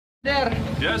Brother,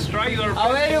 Just try your best.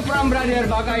 where are you from, brother?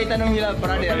 Baka itanong nila,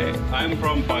 brother. Okay, I'm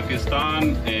from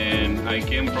Pakistan and I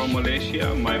came from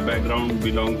Malaysia. My background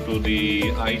belongs to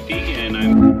the IT and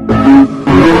I'm...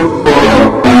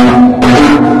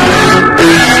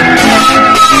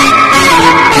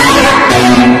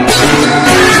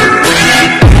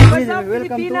 What's up,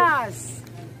 Pilipinas?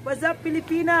 What's up,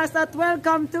 Pilipinas? At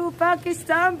welcome to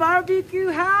Pakistan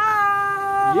Barbecue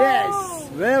House! Yes,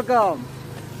 welcome.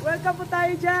 Welcome po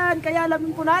tayo dyan. Kaya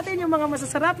alamin po natin yung mga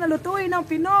masasarap na lutuin ng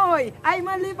Pinoy. Ay,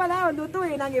 mali pala,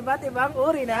 lutuin ng iba't ibang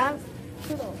uri ng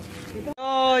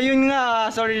So, yun nga,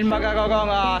 sorry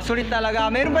magkakagong, sulit talaga.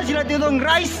 Meron ba sila ditong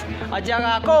rice at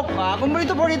saka coke?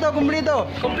 Kumplito po dito, kumplito.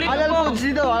 Halal po. foods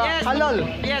dito, Yes, halal.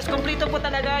 Yes, kumplito po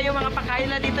talaga yung mga pagkain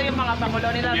na dito, yung mga pakulo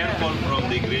nila. Careful from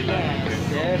the grill.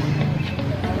 Yes.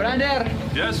 Brother,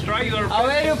 Just try your best.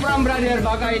 where are you from, brother?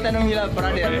 Baka itanong nila,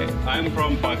 brother. Okay, I'm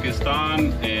from Pakistan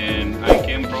and I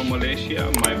came from Malaysia.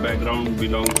 My background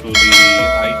belongs to the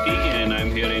IT and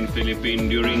I'm here in Philippines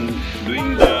during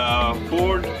doing the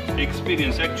food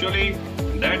experience. Actually,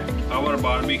 that our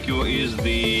barbecue is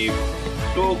the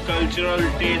two cultural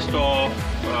taste of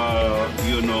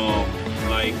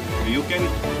like you can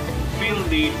feel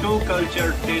the two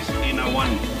culture taste in a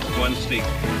one stick.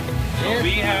 Yes.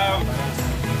 We have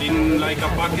in like a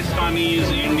Pakistanis,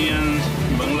 Indians,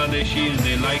 Bangladeshis,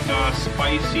 they like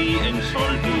spicy and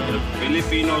salty. The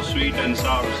Filipino sweet and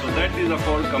sour. So that is a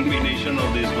full combination of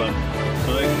this one.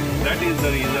 So that is the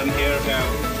reason here have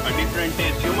a different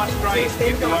taste. You must try it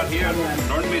if you are here.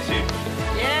 Don't miss it.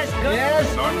 Yes, good. Yes,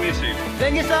 Don't miss it.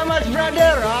 thank you so much,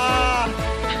 brother.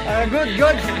 Good.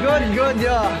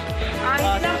 Yeah.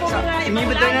 Hindi lang po mga ibang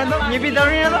Ngipit na to? Ngipit na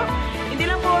rin na to? Hindi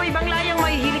lang po ibang layang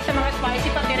mahihilig sa mga spicy,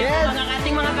 pati rin Yes. po mga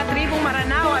ating mga katribong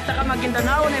Maranao at saka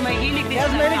Maguindanao na mahihilig din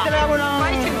Yes, mahilig talaga ako ng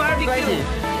spicy barbecue. spicy.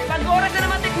 Pag oras na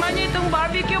naman tikman nyo itong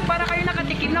barbecue, para kayo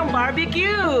nakatikim ng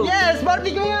barbecue. Yes,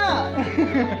 barbecue nga.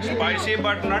 Spicy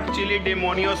but not chili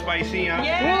demonio spicy. Huh?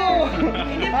 Yes! Woo!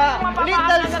 Hindi po Little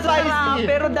mapapahal na spicy. sarap,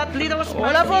 pero that little spicy.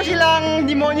 Wala po silang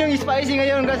demonyong spicy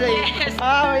ngayon kasi Yes.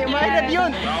 mahirap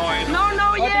yun. Now I know. No,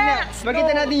 O, tingnan, yes!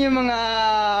 makita natin yung mga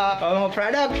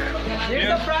product.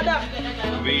 Here's the product.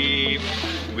 We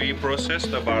process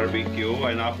the barbecue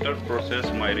and after process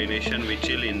marination we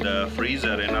chill in the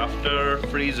freezer and after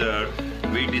freezer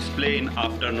we display in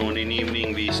afternoon. In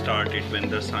evening we start it when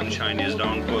the sunshine is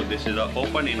down because this is an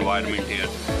open environment here.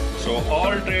 So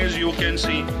all trays you can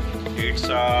see it's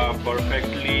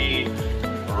perfectly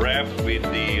wrapped with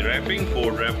the wrapping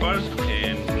food wrappers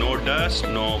and no dust,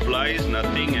 no flies,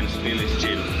 nothing and still is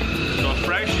chill. So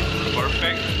fresh,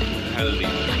 perfect, healthy.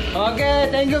 Okay,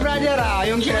 thank you, brother.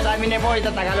 Yung sinasabi niya po,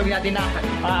 itatagalog natin na.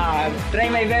 Try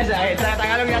my best.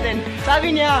 Tagalog natin.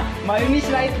 Sabi niya, malinis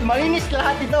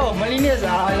lahat ito. Malinis.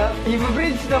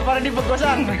 I-bridge to para di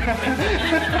pagkusang.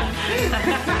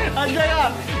 At saka,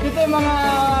 ito yung mga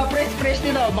fresh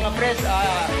nito. Mga fresh.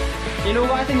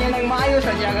 Inuwasan niya ng maayos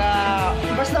at saka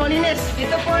basta malinis.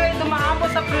 Ito po ay tumaabot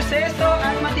sa proseso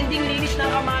at matinding linis ng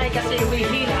kamay kasi we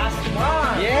heal as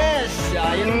one. Yes,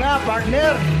 yun nga,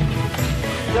 partner.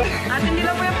 At hindi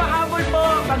lang po yung pahabol po,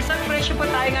 bagsak presyo po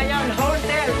tayo ngayon.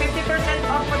 Hotel,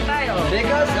 50% off po tayo.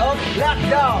 Because of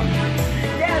lockdown.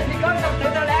 Yes, because of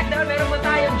total lockdown, meron po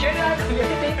tayong general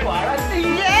community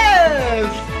quarantine.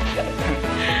 Yes!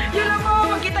 Yun lang po,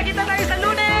 magkita-kita tayo sa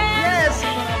Lunes! Yes!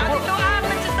 At ito ang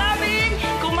nagsasabing,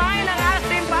 kumain ng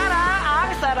asin para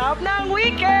ang sarap ng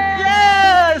weekend!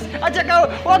 Yes! At saka,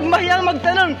 huwag mahiyang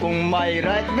magtanong kung may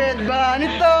right bed ba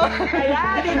nito.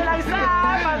 Kaya dito lang sa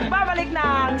magbabalik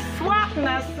ng swak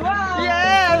na swak!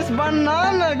 Yes!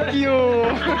 Banana Q!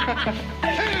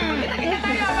 Kita-kita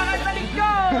tayo mga sa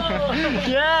lingkod!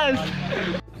 Yes!